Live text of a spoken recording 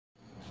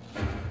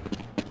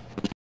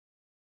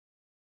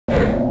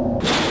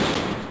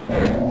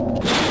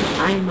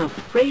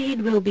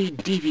afraid we'll be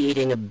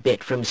deviating a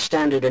bit from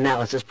standard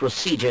analysis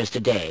procedures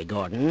today,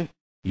 Gordon.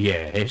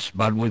 Yes,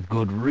 but with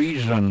good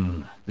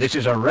reason. This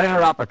is a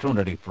rare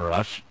opportunity for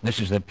us. This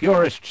is the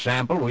purest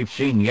sample we've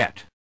seen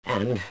yet.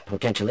 And,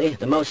 potentially,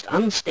 the most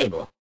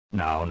unstable.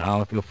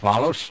 Now, if you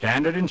follow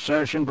standard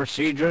insertion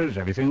procedures,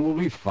 everything will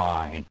be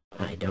fine.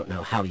 I don't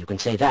know how you can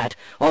say that,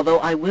 although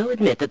I will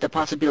admit that the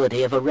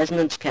possibility of a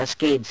resonance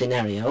cascade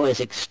scenario is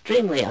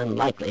extremely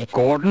unlikely.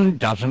 Gordon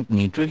doesn't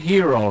need to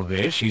hear all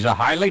this. He's a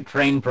highly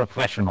trained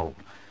professional.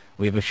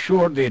 We've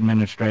assured the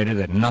administrator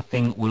that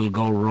nothing will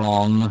go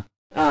wrong.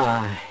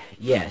 Ah,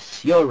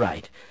 yes, you're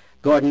right.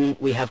 Gordon,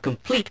 we have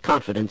complete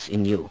confidence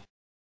in you.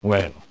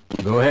 Well,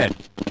 go ahead.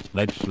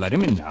 Let's let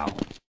him in now.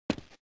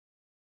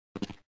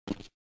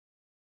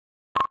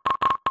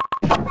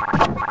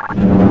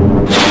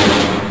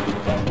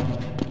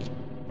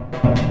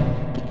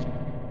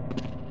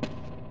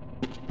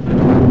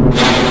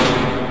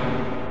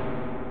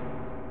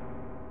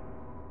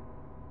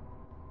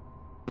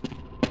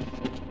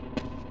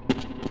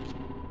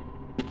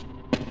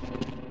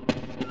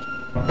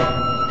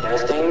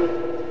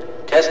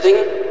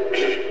 Testing.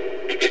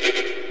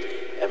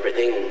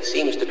 Everything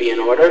seems to be in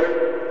order.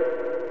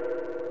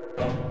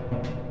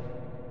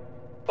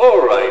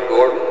 All right,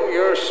 Gordon.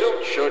 Your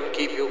suit should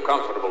keep you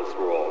comfortable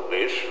through all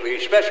this. The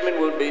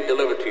specimen will be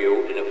delivered to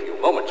you in a few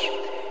moments.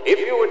 If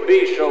you would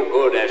be so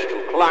good as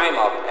to climb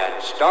up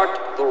and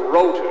start the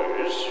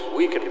rotors,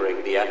 we can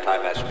bring the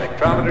anti-mass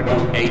spectrometer to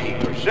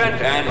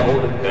 80% and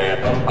hold it there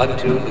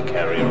until the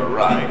carrier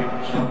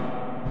arrives.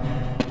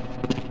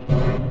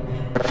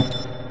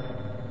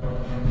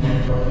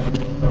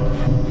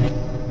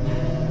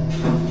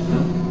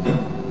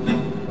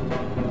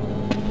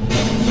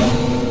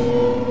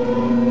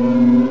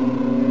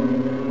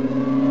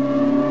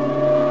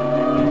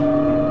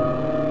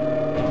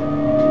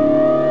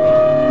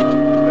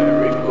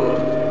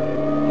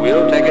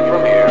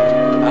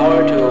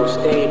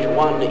 Stage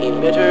 1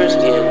 emitters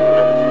in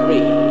 3,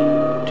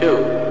 2,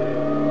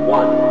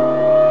 1.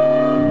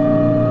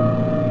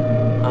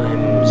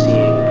 I'm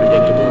seeing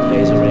predictable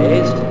phase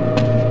arrays.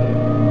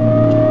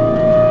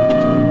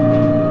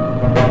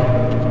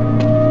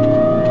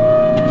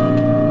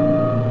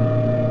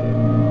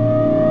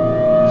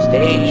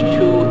 Stage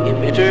 2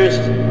 emitters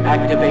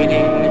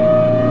activating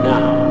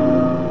now.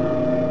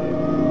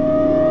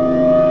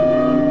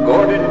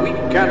 Gordon, we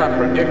cannot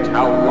predict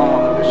how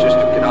long the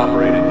system can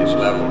operate at this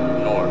level.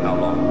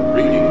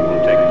 Reading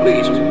will take.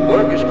 Please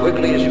work as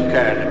quickly as you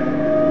can.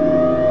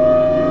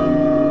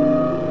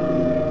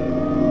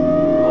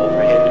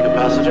 Overhead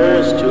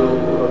capacitors to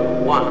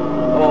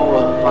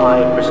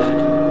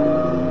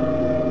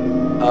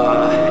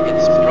 105%.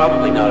 It's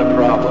probably not a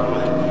problem.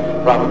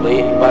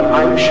 Probably, but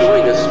I'm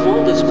showing a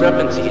small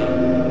discrepancy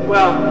in...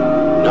 Well,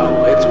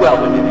 no, it's well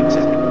within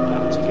acceptable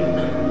bounds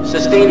again.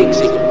 Sustaining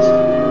sequence.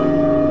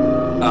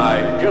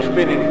 I've just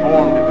been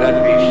informed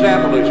that the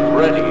sample is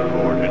ready,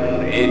 Gordon.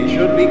 It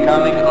should be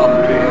coming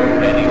up to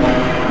you any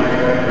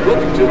moment. Look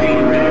to the